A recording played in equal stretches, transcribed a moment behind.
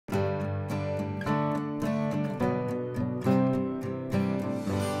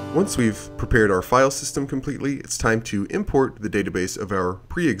Once we've prepared our file system completely, it's time to import the database of our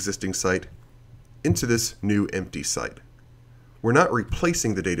pre-existing site into this new empty site. We're not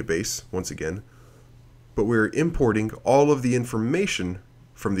replacing the database, once again, but we're importing all of the information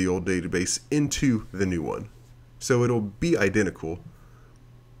from the old database into the new one. So it'll be identical,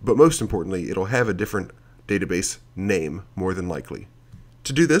 but most importantly, it'll have a different database name, more than likely.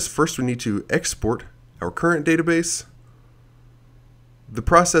 To do this, first we need to export our current database. The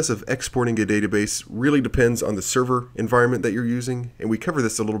process of exporting a database really depends on the server environment that you're using, and we cover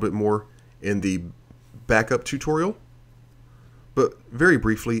this a little bit more in the backup tutorial. But very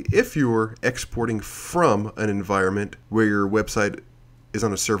briefly, if you're exporting from an environment where your website is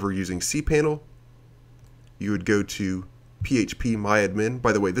on a server using cPanel, you would go to phpMyAdmin.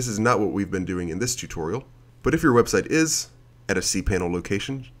 By the way, this is not what we've been doing in this tutorial, but if your website is at a cPanel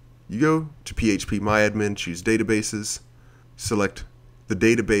location, you go to phpMyAdmin, choose Databases, select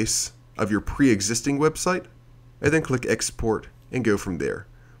the database of your pre-existing website, and then click Export and go from there.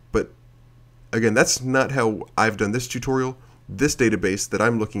 But again, that's not how I've done this tutorial. This database that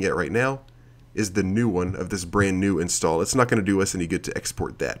I'm looking at right now is the new one of this brand new install. It's not going to do us any good to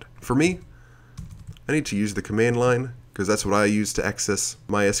export that. For me, I need to use the command line because that's what I use to access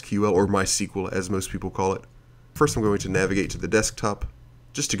MySQL, or MySQL as most people call it. First I'm going to navigate to the desktop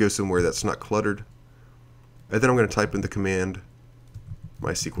just to go somewhere that's not cluttered. And then I'm going to type in the command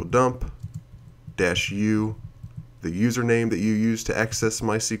MySQL dump -u, the username that you use to access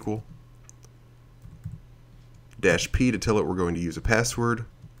MySQL, -p to tell it we're going to use a password,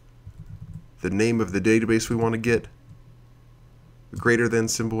 the name of the database we want to get, the greater than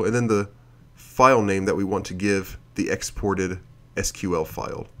symbol, and then the file name that we want to give the exported SQL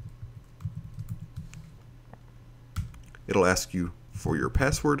file. It'll ask you for your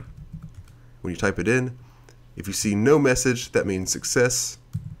password. When you type it in, if you see no message, that means success.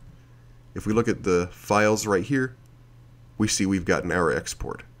 If we look at the files right here, we see we've gotten our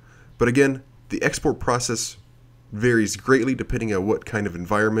export. But again, the export process varies greatly depending on what kind of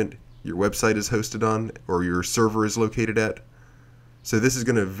environment your website is hosted on or your server is located at. So this is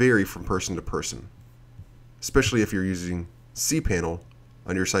going to vary from person to person, especially if you're using cPanel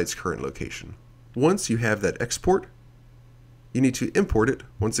on your site's current location. Once you have that export, you need to import it,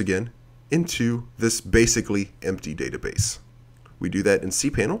 once again, into this basically empty database. We do that in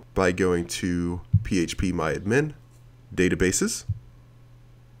cPanel by going to phpMyAdmin, Databases,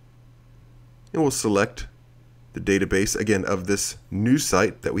 and we'll select the database, again, of this new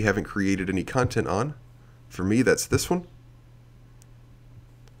site that we haven't created any content on. For me, that's this one.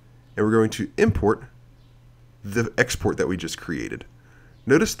 And we're going to import the export that we just created.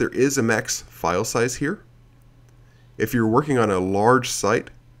 Notice there is a max file size here. If you're working on a large site,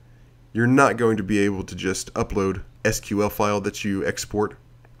 you're not going to be able to just upload SQL file that you export.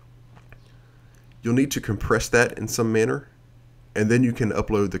 You'll need to compress that in some manner, and then you can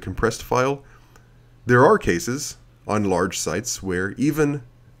upload the compressed file. There are cases on large sites where even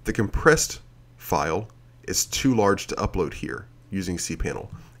the compressed file is too large to upload here using cPanel.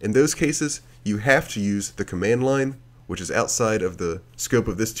 In those cases, you have to use the command line, which is outside of the scope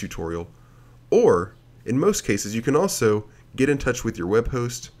of this tutorial, or in most cases, you can also get in touch with your web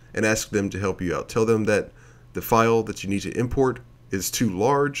host and ask them to help you out. Tell them that the file that you need to import is too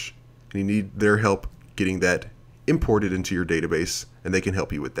large and you need their help getting that imported into your database, and they can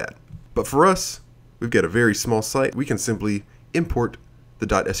help you with that. But for us, we've got a very small site. We can simply import the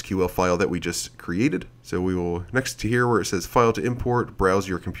 .sql file that we just created. So we will, next to here where it says file to import, browse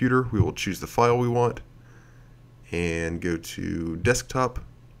your computer, we will choose the file we want and go to desktop,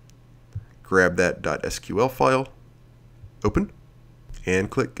 grab that .sql file, open, and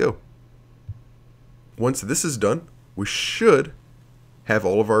click go. Once this is done, we should have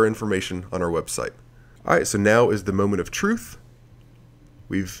all of our information on our website. Alright, so now is the moment of truth.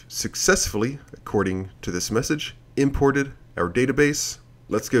 We've successfully, according to this message, imported our database.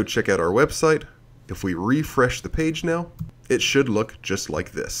 Let's go check out our website. If we refresh the page now, it should look just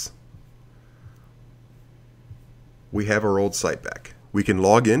like this. We have our old site back. We can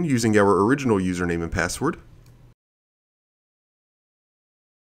log in using our original username and password.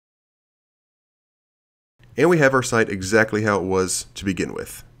 And we have our site exactly how it was to begin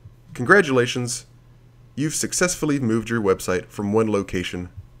with. Congratulations, you've successfully moved your website from one location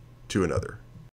to another.